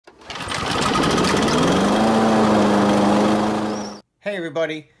Hey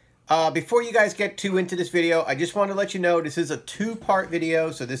everybody, before you guys get too into this video, I just wanted to let you know this is a two-part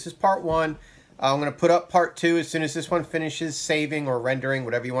video. So this is part one. I'm going to put up part two as soon as this one finishes saving or rendering,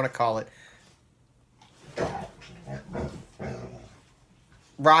 whatever you want to call it.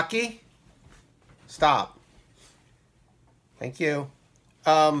 Rocky, stop. Thank you.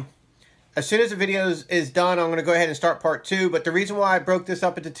 As soon as the video is done, I'm going to go ahead and start part two. But the reason why I broke this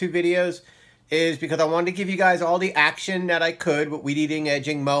up into two videos is because I wanted to give you guys all the action that I could with weed eating,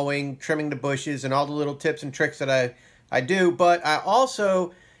 edging, mowing, trimming the bushes, and all the little tips and tricks that I do. But I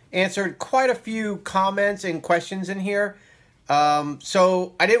also answered quite a few comments and questions in here.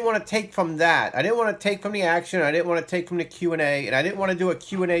 So I didn't want to take from that. I didn't want to take from the action. I didn't want to take from the Q&A. And I didn't want to do a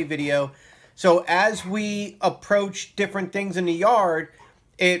Q&A video. So as we approach different things in the yard,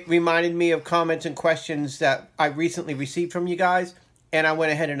 it reminded me of comments and questions that I recently received from you guys. And I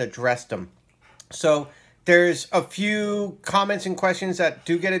went ahead and addressed them. So there's a few comments and questions that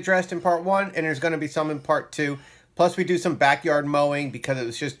do get addressed in part one, and there's going to be some in part two. Plus we do some backyard mowing because it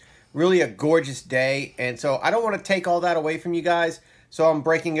was just really a gorgeous day. And so I don't want to take all that away from you guys. So I'm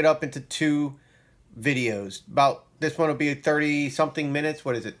breaking it up into two videos. About this one will be 30 something minutes.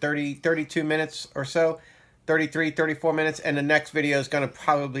 What is it? 32 minutes or so. 33, 34 minutes. And the next video is going to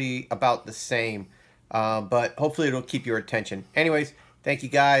probably about the same. But hopefully it'll keep your attention. Anyways, thank you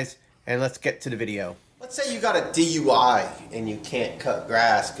guys. And let's get to the video. Let's say you got a DUI and you can't cut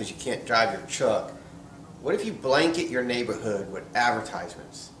grass because you can't drive your truck. What if you blanket your neighborhood with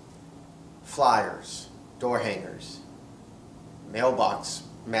advertisements, flyers, door hangers, mailbox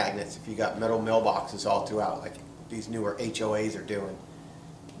magnets if you got metal mailboxes all throughout, like these newer HOAs are doing.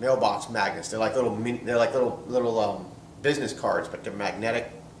 Mailbox magnets, they're like little business cards, but they're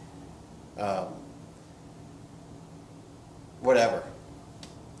magnetic. Whatever.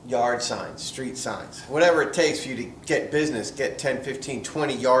 Yard signs, street signs, whatever it takes for you to get business, get 10, 15,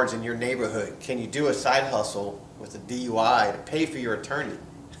 20 yards in your neighborhood. Can you do a side hustle with a DUI to pay for your attorney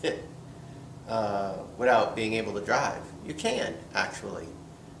without being able to drive? You can, actually.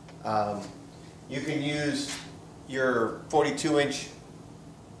 You can use your 42-inch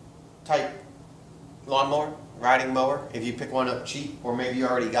type lawnmower, riding mower, if you pick one up cheap, or maybe you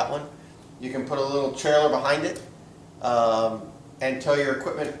already got one. You can put a little trailer behind it. And tow your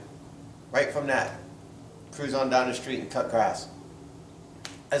equipment right from that. Cruise on down the street and cut grass.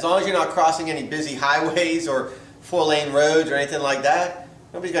 As long as you're not crossing any busy highways or 4-lane roads or anything like that,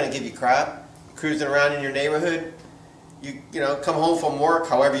 nobody's going to give you crap. Cruising around in your neighborhood, you know, come home from work,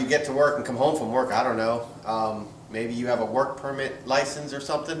 however you get to work and come home from work, I don't know. Maybe you have a work permit license or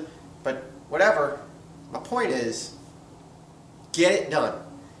something, but whatever. My point is, get it done.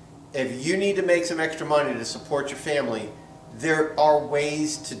 If you need to make some extra money to support your family, there are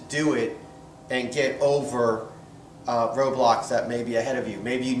ways to do it and get over roadblocks that may be ahead of you.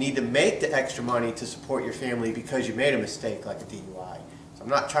 Maybe you need to make the extra money to support your family because you made a mistake like a DUI. So I'm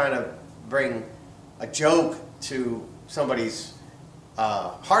not trying to bring a joke to somebody's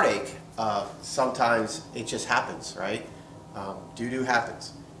heartache. Sometimes it just happens, right? Doo-doo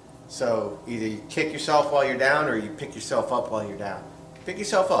happens. So either you kick yourself while you're down or you pick yourself up while you're down. Pick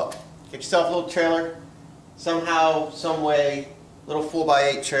yourself up. Get yourself a little trailer. Somehow, some way, little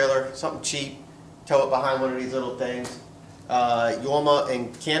 4x8 trailer, something cheap, tow it behind one of these little things. Yorma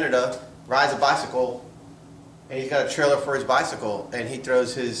in Canada rides a bicycle, and he's got a trailer for his bicycle, and he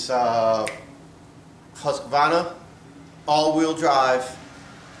throws his Husqvarna all-wheel drive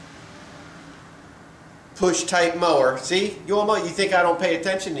push-type mower. See, Yorma, you think I don't pay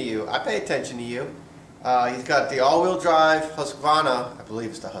attention to you? I pay attention to you. He's got the all-wheel drive Husqvarna, I believe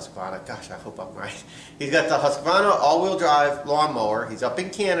it's the Husqvarna, gosh, I hope I'm right. He's got the Husqvarna all-wheel drive lawnmower. He's up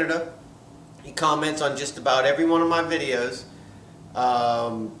in Canada. He comments on just about every one of my videos,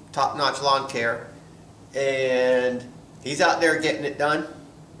 top-notch lawn care, and he's out there getting it done,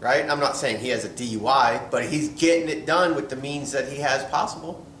 right? I'm not saying he has a DUI, but he's getting it done with the means that he has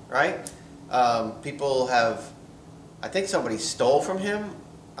possible, right? People have, I think somebody stole from him.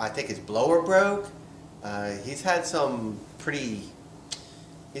 I think his blower broke. He's had some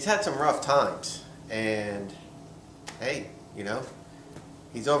rough times, and hey, you know,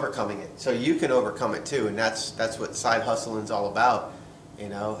 he's overcoming it. So you can overcome it too, and that's what side hustling's all about. You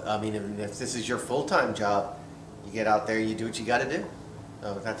know, I mean, if this is your full-time job, you get out there, you do what you got to do.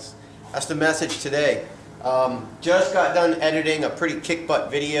 So that's the message today. Just got done editing a pretty kick-butt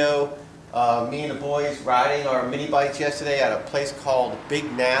video. Me and the boys riding our mini bikes yesterday at a place called Big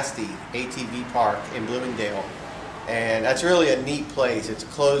Nasty ATV Park in Bloomingdale. And that's really a neat place. It's a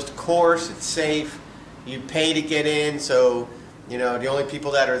closed course, it's safe, you pay to get in, so You know, the only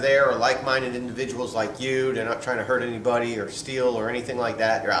people that are there are like-minded individuals like you. They're not trying to hurt anybody or steal or anything like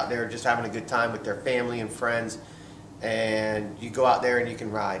that. They're out there just having a good time with their family and friends. And you go out there and you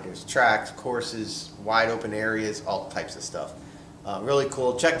can ride. There's tracks, courses, wide open areas, all types of stuff. Really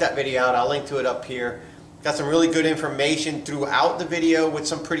cool. Check that video out. I'll link to it up here. Got some really good information throughout the video with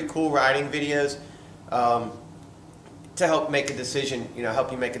some pretty cool riding videos to help make a decision. You know, help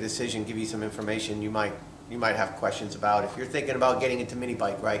you make a decision, give you some information you might have questions about if you're thinking about getting into mini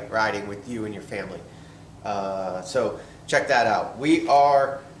bike riding with you and your family. So check that out. We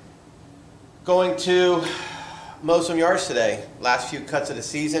are going to mow some yards today. Last few cuts of the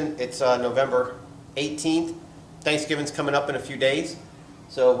season. It's November 18th. Thanksgiving's coming up in a few days.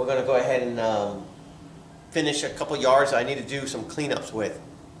 So we're going to go ahead and finish a couple yards I need to do some cleanups with.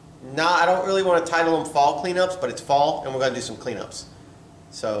 I don't really want to title them fall cleanups, but it's fall and we're going to do some cleanups.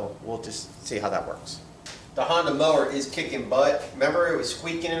 So we'll just see how that works. The Honda mower is kicking butt. Remember it was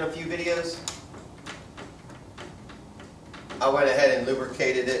squeaking in a few videos? I went ahead and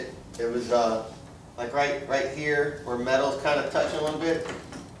lubricated it. It was like right here where metal's kind of touching a little bit.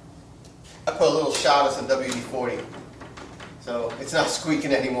 I put a little shot of some WD-40. So it's not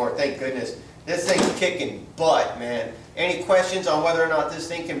squeaking anymore, thank goodness. This thing's kicking butt, man. Any questions on whether or not this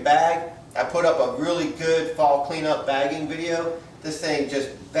thing can bag? I put up a really good fall cleanup bagging video. This thing just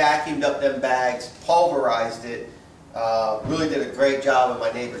vacuumed up them bags, pulverized it. Really did a great job in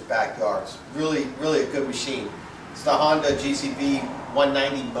my neighbor's backyards. Really a good machine. It's the Honda GCV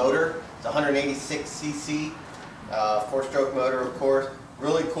 190 motor. It's 186cc, 4-stroke motor, of course.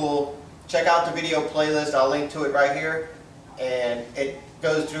 Really cool. Check out the video playlist. I'll link to it right here. And it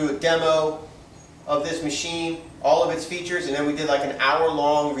goes through a demo of this machine, all of its features, and then we did like an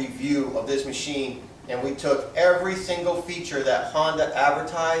hour-long review of this machine. And we took every single feature that Honda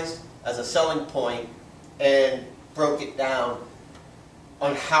advertised as a selling point and broke it down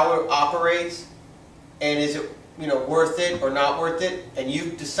on how it operates and is it, you know, worth it or not worth it, and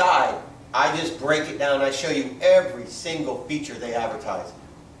you decide. I just break it down. I show you every single feature they advertise.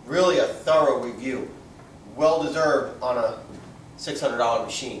 Really a thorough review. Well deserved on a $600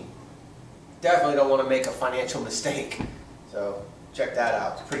 machine. Definitely don't want to make a financial mistake. So check that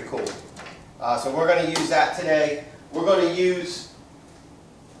out. It's pretty cool. So we're going to use that today. We're going to use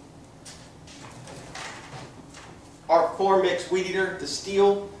our 4-mix weed eater, the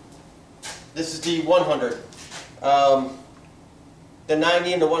steel. This is the 100. The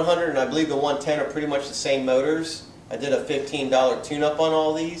 90 and the 100 and I believe the 110 are pretty much the same motors. I did a $15 tune-up on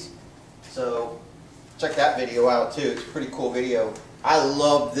all these. So check that video out too. It's a pretty cool video. I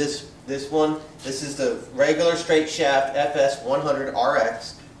love this one. This is the regular straight shaft FS 100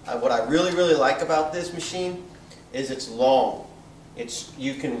 RX. What I really like about this machine is it's long.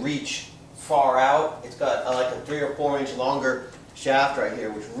 You can reach far out. It's got like a 3 or 4 inch longer shaft right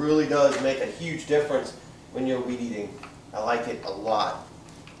here, which really does make a huge difference when you're weed eating. I like it a lot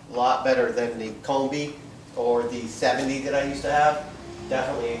better than the Combi or the 70 that I used to have.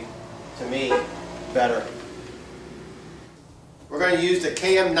 Definitely, to me, better. We're going to use the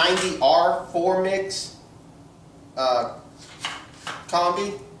KM90R 4-mix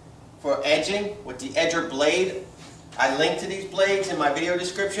Combi for edging with the edger blade. I linked to these blades in my video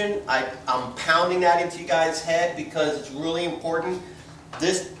description. I'm pounding that into you guys' head because it's really important.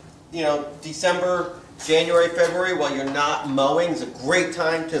 This, you know, December, January, February, while you're not mowing, is a great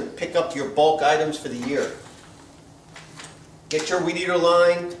time to pick up your bulk items for the year. Get your weed eater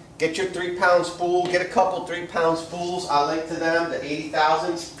line, get your 3-pound spool, get a couple 3-pound spools. I link to them, the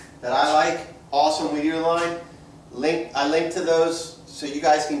 80,000s that I like. Awesome weed eater line. I link to those so you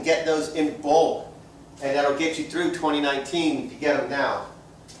guys can get those in bulk. And that'll get you through 2019 if you get them now.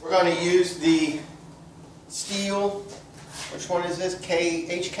 We're going to use the steel, which one is this?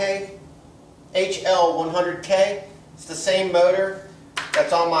 HL 100K. It's the same motor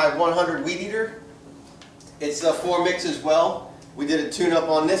that's on my 100 weed eater. It's a 4-mix as well. We did a tune-up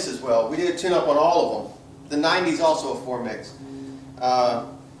on this as well. We did a tune-up on all of them. The 90 is also a 4-mix.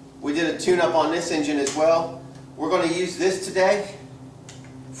 We did a tune-up on this engine as well. We're going to use this today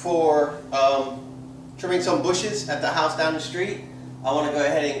for trimming some bushes at the house down the street. I want to go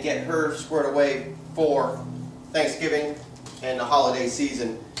ahead and get her squared away for Thanksgiving and the holiday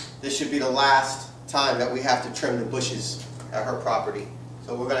season. This should be the last time that we have to trim the bushes at her property.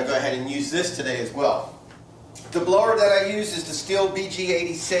 So we're going to go ahead and use this today as well. The blower that I use is the Stihl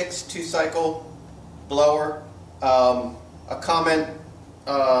BG86 2-cycle blower. A comment,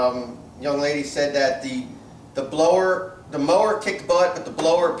 young lady said that the mower kicked butt, but the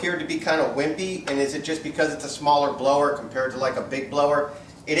blower appeared to be kind of wimpy. And is it just because it's a smaller blower compared to like a big blower?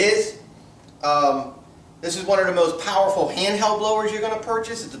 It is. This is one of the most powerful handheld blowers you're going to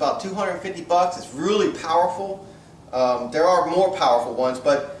purchase. It's about 250 bucks. It's really powerful. There are more powerful ones,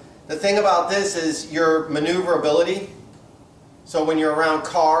 but the thing about this is your maneuverability. So when you're around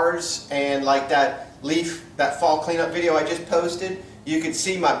cars and like that fall cleanup video I just posted, you can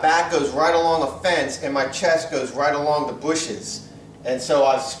see my back goes right along a fence and my chest goes right along the bushes. And so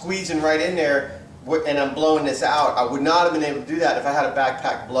I was squeezing right in there and I'm blowing this out. I would not have been able to do that if I had a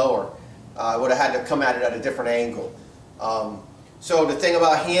backpack blower. I would have had to come at it at a different angle. So the thing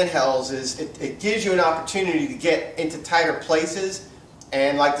about handhelds is it gives you an opportunity to get into tighter places,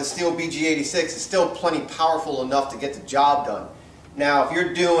 and like the Steel BG86, it's still plenty powerful enough to get the job done. Now if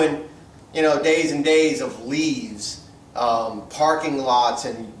you're doing, you know, days and days of leaves, parking lots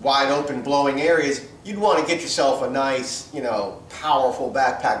and wide open blowing areas, you'd want to get yourself a nice, you know, powerful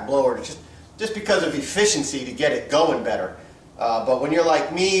backpack blower to just because of efficiency to get it going better. But when you're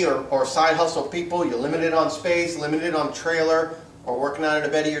like me or side hustle people, you're limited on space, limited on trailer, or working out of the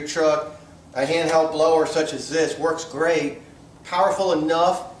bed of your truck, a handheld blower such as this works great, powerful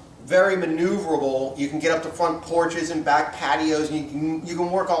enough, very maneuverable. You can get up to front porches and back patios, and you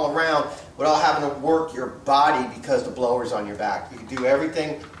can work all around without having to work your body because the blower's on your back. You can do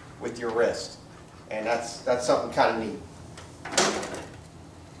everything with your wrist, and that's something kind of neat.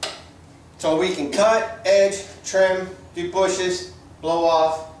 So we can cut, edge, trim, do bushes, blow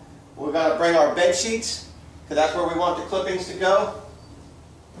off. We're going to bring our bed sheets, because that's where we want the clippings to go.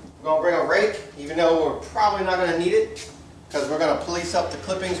 We're going to bring a rake, even though we're probably not going to need it, because we're going to police up the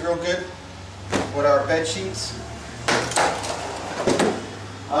clippings real good with our bed sheets.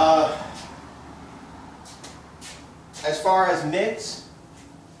 As far as mitts,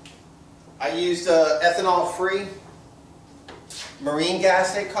 I used ethanol-free marine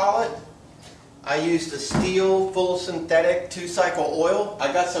gas, they call it. I used a steel full synthetic 2-cycle oil.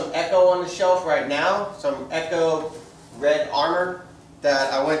 I got some Echo on the shelf right now, some Echo red armor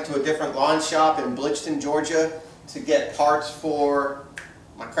that I went to a different lawn shop in Bridgeton, Georgia to get parts for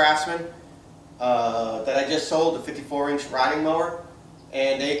my CRAFTSMAN that I just sold, the 54-inch riding mower.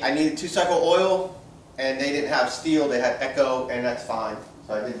 And I needed 2-cycle oil, and they didn't have steel, they had Echo, and that's fine.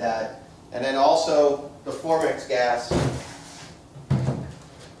 So I did that. And then also the Formix gas,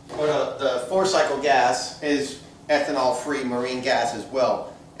 or the 4-cycle gas is ethanol-free marine gas as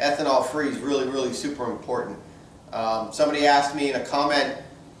well. Ethanol-free is really, really super important. Somebody asked me in a comment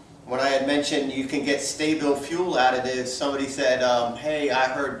when I had mentioned you can get stable fuel additives. Somebody said, hey, I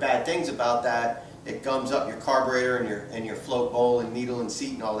heard bad things about that. It gums up your carburetor and your float bowl and needle and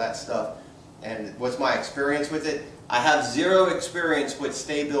seat and all that stuff. And what's my experience with it? I have zero experience with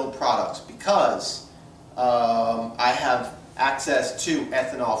stable products because I have access to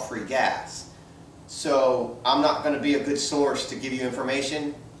ethanol-free gas. So I'm not going to be a good source to give you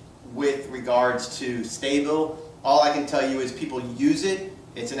information with regards to stable. All I can tell you is people use it.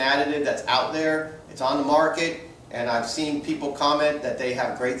 It's an additive that's out there. It's on the market, and I've seen people comment that they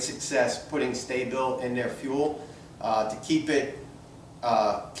have great success putting stable in their fuel to keep their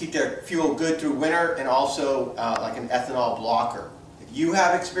fuel good through winter, and also like an ethanol blocker. If you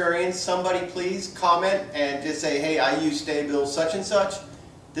have experience, somebody please comment and just say, hey, I use stable such and such.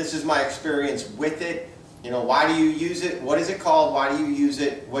 This is my experience with it. You know, why do you use it? What is it called? Why do you use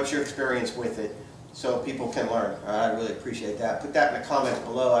it? What's your experience with it? So people can learn. I really appreciate that. Put that in the comments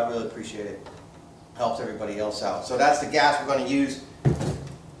below. I really appreciate it. Helps everybody else out. So that's the gas we're going to use.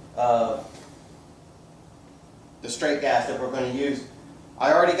 The straight gas that we're going to use.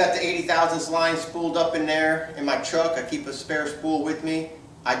 I already got the 80 thousandths line spooled up in there in my truck. I keep a spare spool with me.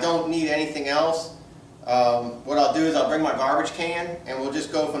 I don't need anything else. What I'll do is I'll bring my garbage can and we'll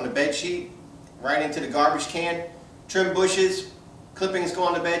just go from the bed sheet right into the garbage can. Trim bushes, clippings go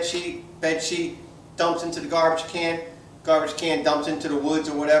on the bed sheet dumps into the garbage can dumps into the woods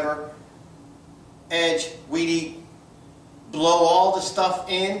or whatever. Edge, weed eat, blow all the stuff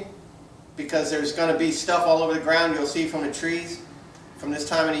in because there's going to be stuff all over the ground you'll see from the trees from this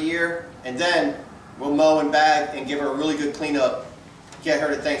time of the year, and then we'll mow and bag and give her a really good cleanup, get her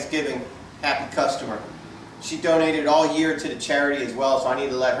to Thanksgiving. Happy customer. She donated all year to the charity as well, so I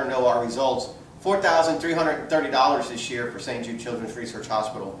need to let her know our results. $4,330 this year for St. Jude Children's Research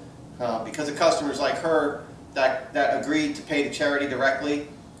Hospital. Because of customers like her that agreed to pay the charity directly,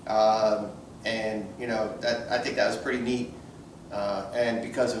 and you know, I think that was pretty neat, and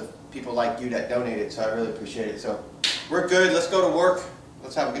because of people like you that donated, so I really appreciate it. So we're good, let's go to work,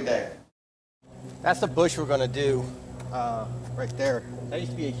 let's have a good day. That's the bush we're going to do right there. That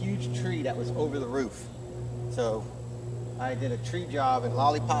used to be a huge tree that was over the roof. So I did a tree job and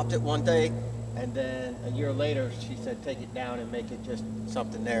lollipopped it one day, and then a year later she said take it down and make it just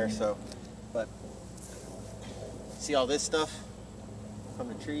something there. So, but See all this stuff from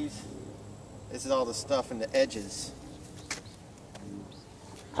the trees? This is all the stuff in the edges.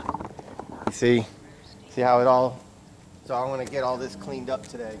 You see how it all, so I want to get all this cleaned up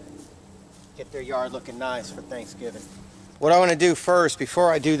today. Get their yard looking nice for Thanksgiving. What I want to do first,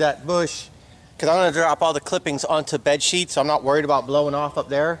 before I do that bush, because I want to drop all the clippings onto bed sheets, so I'm not worried about blowing off up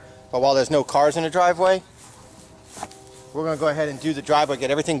there. But while there's no cars in the driveway, we're going to go ahead and do the driveway, get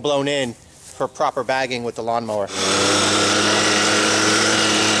everything blown in for proper bagging with the lawnmower.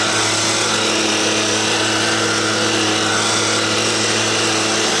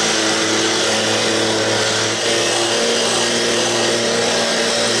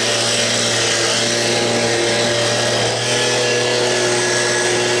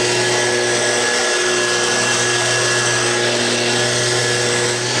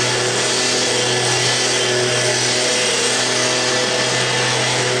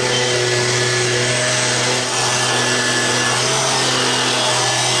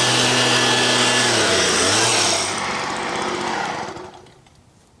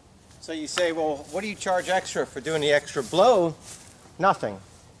 So you say, well, what do you charge extra for doing the extra blow? Nothing,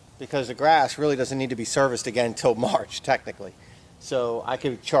 because the grass really doesn't need to be serviced again until March, technically. So I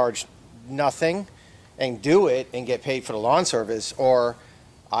could charge nothing and do it and get paid for the lawn service, or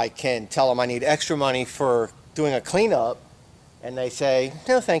I can tell them I need extra money for doing a cleanup, and they say,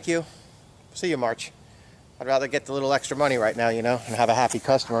 no, thank you. See you March. I'd rather get the little extra money right now, you know, and have a happy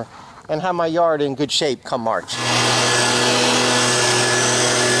customer and have my yard in good shape come March.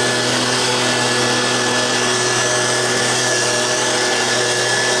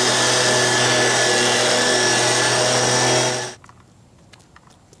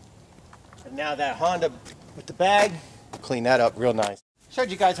 Now that Honda with the bag, clean that up real nice. Showed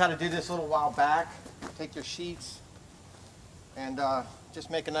you guys how to do this a little while back. Take your sheets and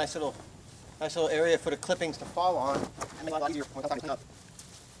just make a nice little area for the clippings to fall on. And make it a lot easier when it's clean up.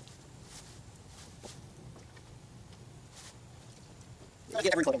 You gotta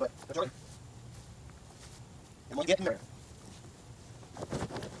get every clipping, but majority. And when you get in there.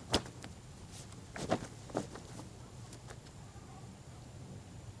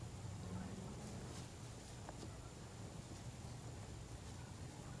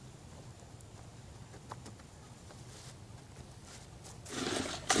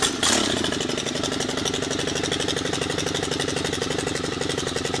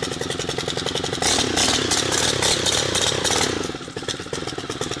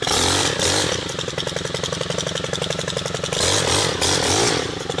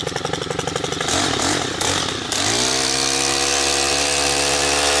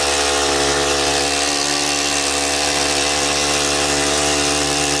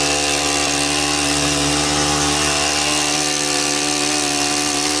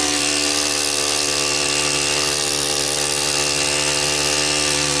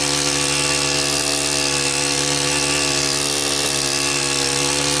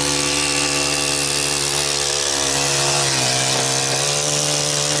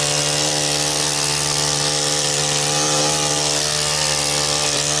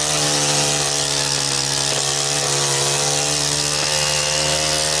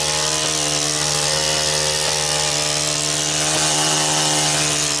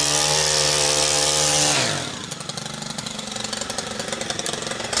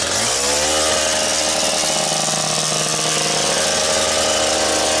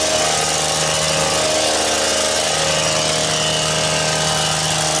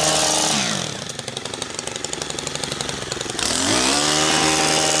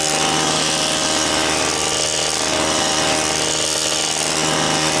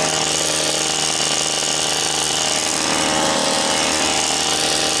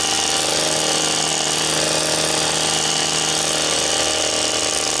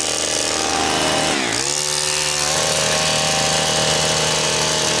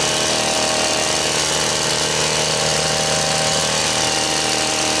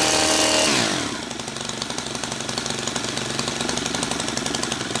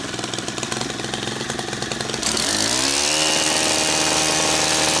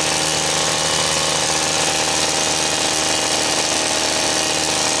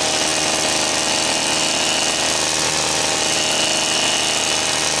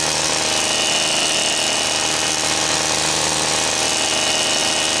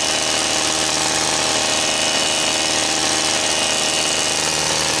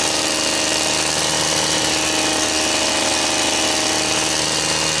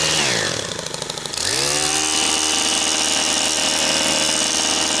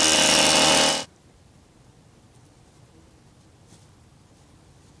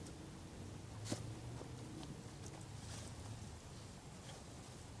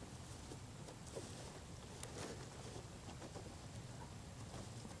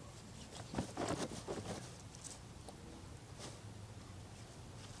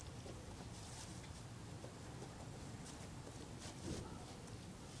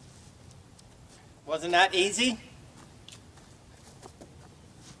 Wasn't that easy?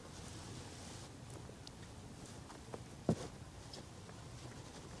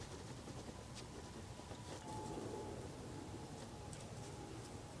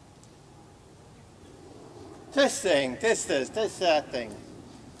 This thing, this, that thing.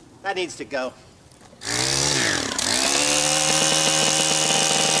 That needs to go.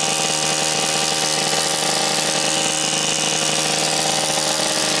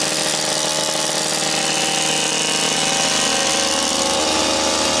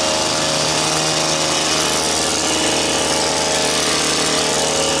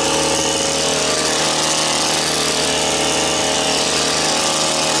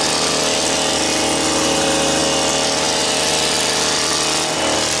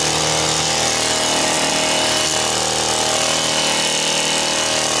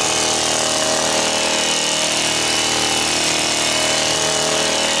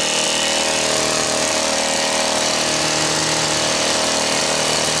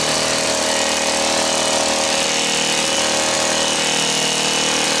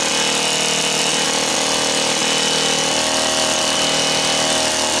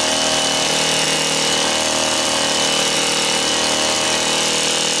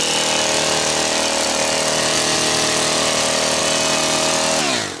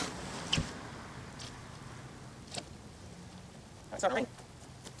 That's not right.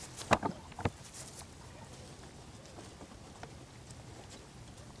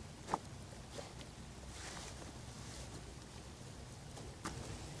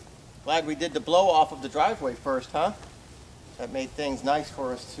 Glad we did the blow off of the driveway first, huh? That made things nice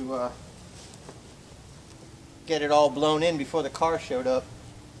for us to get it all blown in before the car showed up,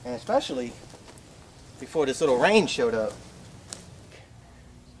 and especially before this little rain showed up.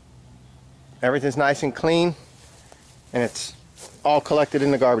 Everything's nice and clean, and it's all collected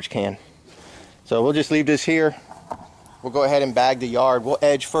in the garbage can. So we'll just leave this here. We'll go ahead and bag the yard. We'll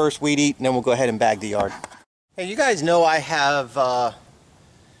edge first, weed eat, and then we'll go ahead and bag the yard. Hey, you guys know I have I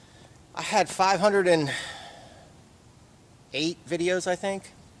had 508 videos, I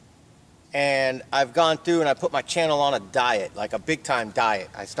think, and I've gone through and I put my channel on a diet, like a big time diet.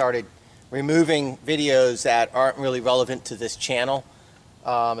 I started removing videos that aren't really relevant to this channel,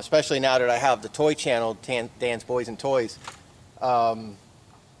 especially now that I have the toy channel, Dan's Boys and Toys.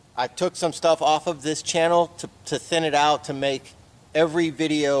 I took some stuff off of this channel to thin it out, to make every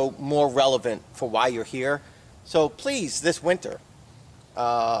video more relevant for why you're here. So please, this winter,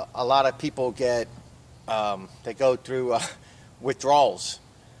 a lot of people get, they go through withdrawals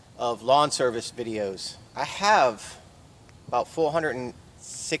of lawn service videos. I have about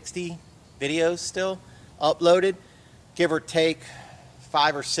 460 videos still uploaded, give or take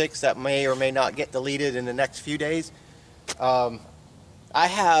 5 or 6 that may or may not get deleted in the next few days. I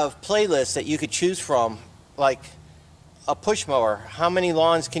have playlists that you could choose from, like a push mower. How many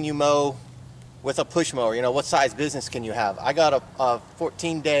lawns can you mow with a push mower? You know, what size business can you have? I got a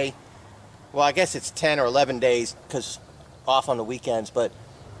 14-day, well, I guess it's 10 or 11 days because off on the weekends, but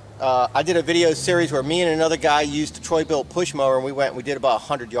I did a video series where me and another guy used the Troy-Bilt push mower, and we did about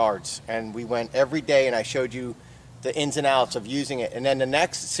 100 yards, and we went every day, and I showed you the ins and outs of using it. And then the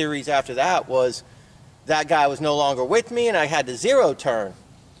next series after that was, that guy was no longer with me, and I had the zero turn.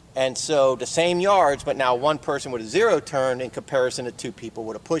 And so the same yards, but now one person with a zero turn in comparison to 2 people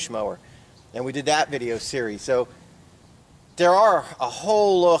with a push mower. And we did that video series. So there are a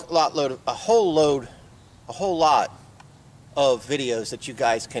whole lot of videos that you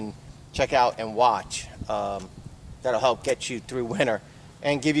guys can check out and watch. That'll help get you through winter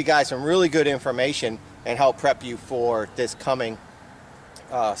and give you guys some really good information and help prep you for this coming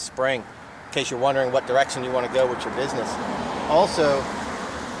spring, in case you're wondering what direction you want to go with your business. Also,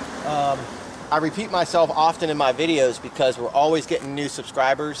 I repeat myself often in my videos because we're always getting new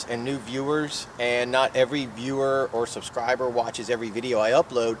subscribers and new viewers, and not every viewer or subscriber watches every video I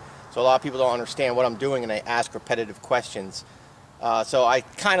upload, so a lot of people don't understand what I'm doing and they ask repetitive questions. So I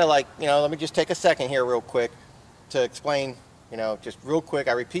kind of like, you know, let me just take a second here real quick to explain, you know, just real quick.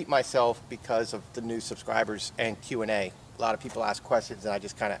 I repeat myself because of the new subscribers and Q&A. A lot of people ask questions and I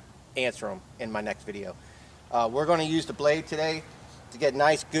just kind of answer them in my next video. We're going to use the blade today to get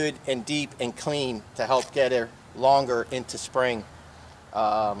nice, good, and deep and clean to help get it longer into spring.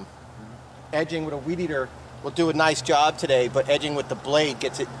 Edging with a weed eater will do a nice job today, but edging with the blade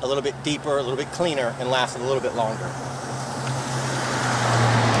gets it a little bit deeper, a little bit cleaner, and lasts a little bit longer.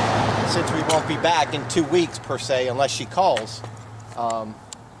 Since we won't be back in 2 weeks per se, unless she calls,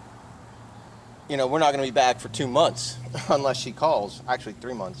 you know, we're not going to be back for 2 months unless she calls. Actually,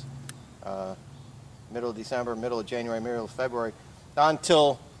 3 months. Middle of December, middle of January, middle of February,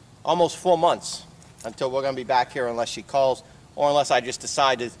 until almost 4 months until we're going to be back here unless she calls, or unless I just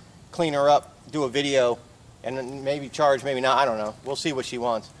decide to clean her up, do a video, and then maybe charge, maybe not, I don't know. We'll see what she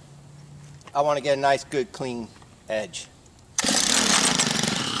wants. I want to get a nice, good, clean edge.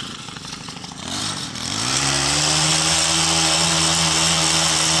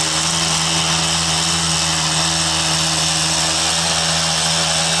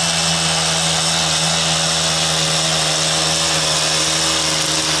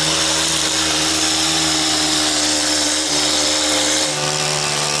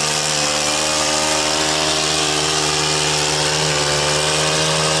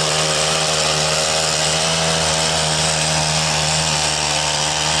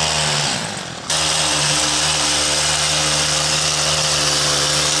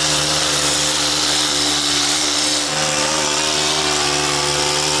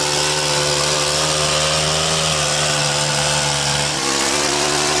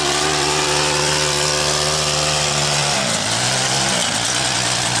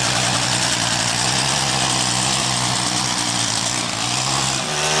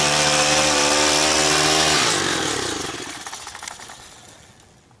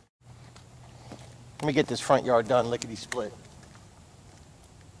 Let me get this front yard done, lickety split.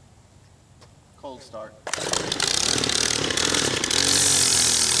 Cold start.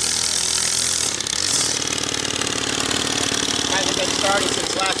 Hasn't been started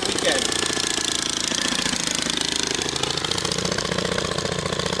since last weekend.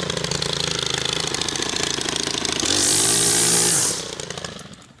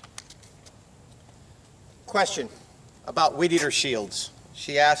 Question about weed eater shields.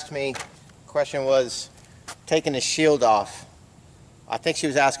 She asked me, question was taking the shield off. I think she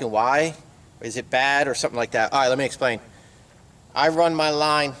was asking why. Is it bad or something like that? All right, let me explain. I run my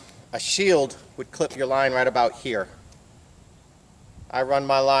line, a shield would clip your line right about here. I run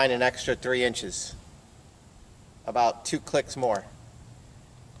my line an extra 3 inches, about 2 clicks more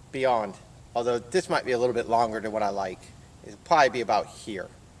beyond. Although this might be a little bit longer than what I like. It'll probably be about here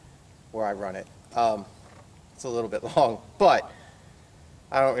where I run it. It's a little bit long, but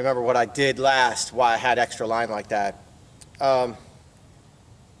I don't remember what I did last, why I had extra line like that.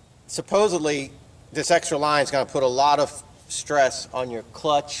 Supposedly, this extra line is going to put a lot of stress on your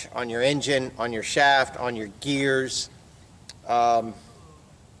clutch, on your engine, on your shaft, on your gears. If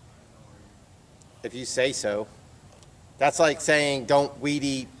you say so. That's like saying don't weed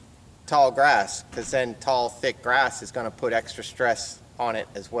eat tall grass, because then tall, thick grass is going to put extra stress on it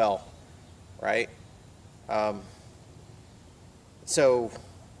as well, right? So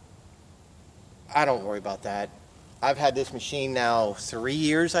I don't worry about that. I've had this machine now 3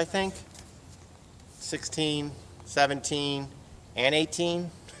 years, I think. 16, 17, and 18.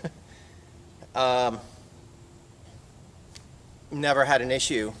 Never had an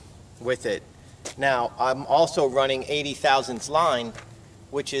issue with it. Now, I'm also running 80 thousandths line,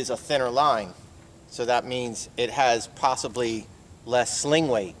 which is a thinner line. So that means it has possibly less sling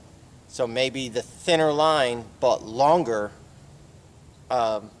weight. So maybe the thinner line, but longer,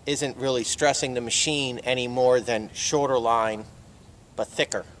 isn't really stressing the machine any more than shorter line, but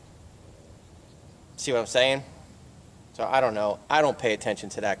thicker. See what I'm saying? So I don't know. I don't pay attention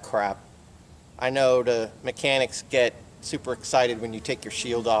to that crap. I know the mechanics get super excited when you take your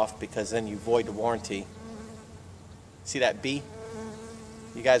shield off because then you void the warranty. See that bee?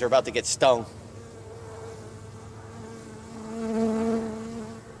 You guys are about to get stung.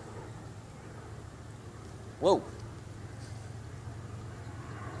 Whoa.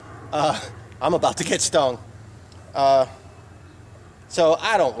 I'm about to get stung. So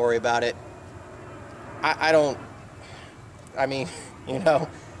I don't worry about it. I mean, you know,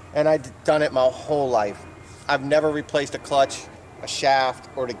 and I've done it my whole life. I've never replaced a clutch, a shaft,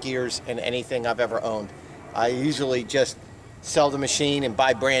 or the gears in anything I've ever owned. I usually just sell the machine and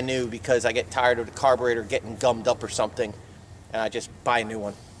buy brand new because I get tired of the carburetor getting gummed up or something, and I just buy a new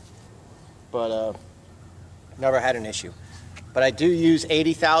one. But never had an issue. But I do use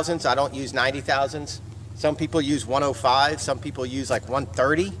 80 thousandths. I don't use 90 thousandths. Some people use 105. Some people use like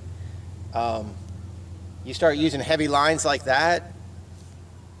 130. You start using heavy lines like that,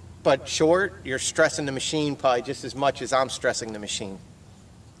 but short, you're stressing the machine probably just as much as I'm stressing the machine.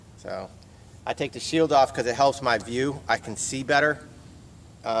 So I take the shield off because it helps my view. I can see better.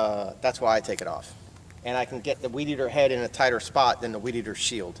 That's why I take it off. And I can get the weed eater head in a tighter spot than the weed eater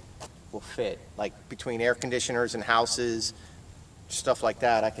shield will fit. Like between air conditioners and houses, stuff like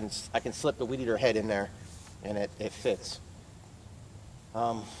that, I can slip the weed eater head in there and it fits.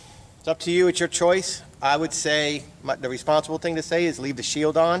 It's up to you, it's your choice. I would say the responsible thing to say is leave the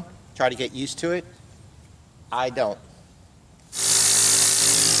shield on, try to get used to it. I don't.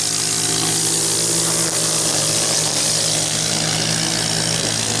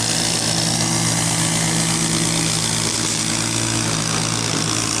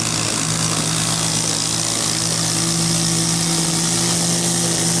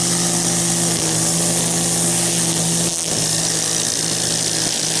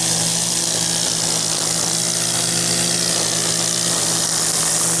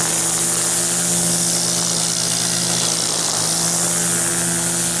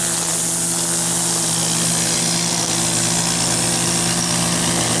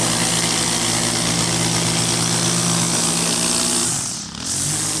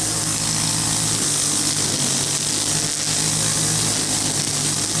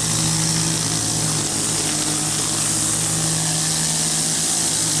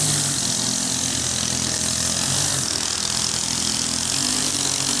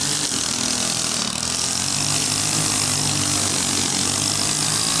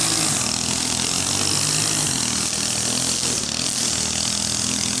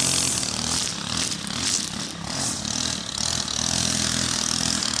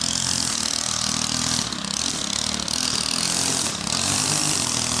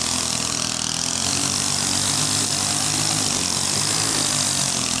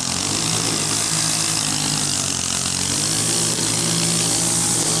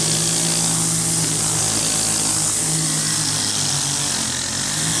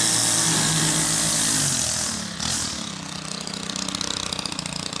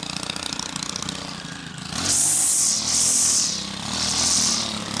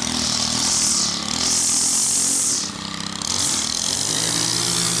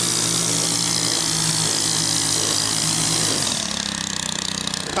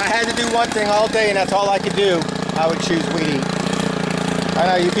 had to do one thing all day and that's all I could do, I would choose weed eat. I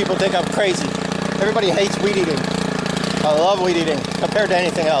know you people think I'm crazy. Everybody hates weed eating. I love weed eating compared to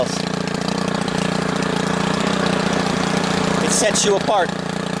anything else. It sets you apart.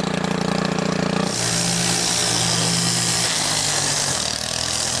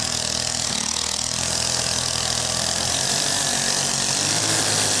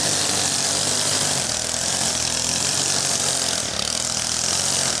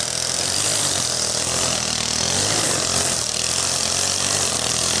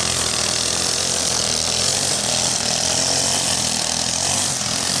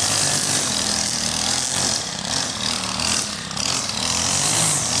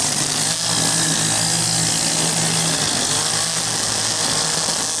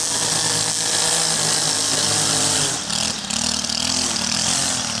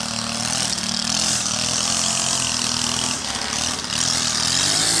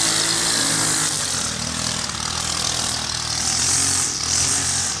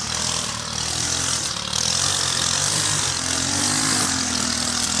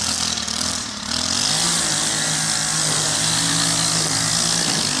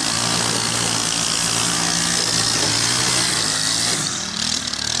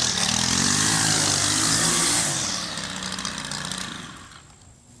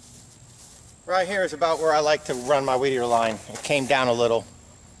 Right here is about where I like to run my weed eater line. It came down a little.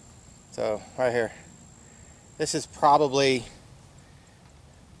 So right here. This is probably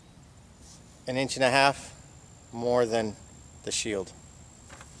 1.5 inches more than the Shield.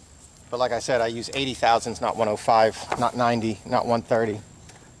 But like I said, I use 80,000s, not 105, not 90, not 130.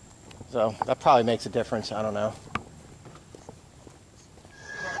 So that probably makes a difference. I don't know.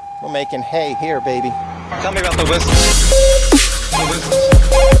 We're making hay here, baby. Tell me about the whistles.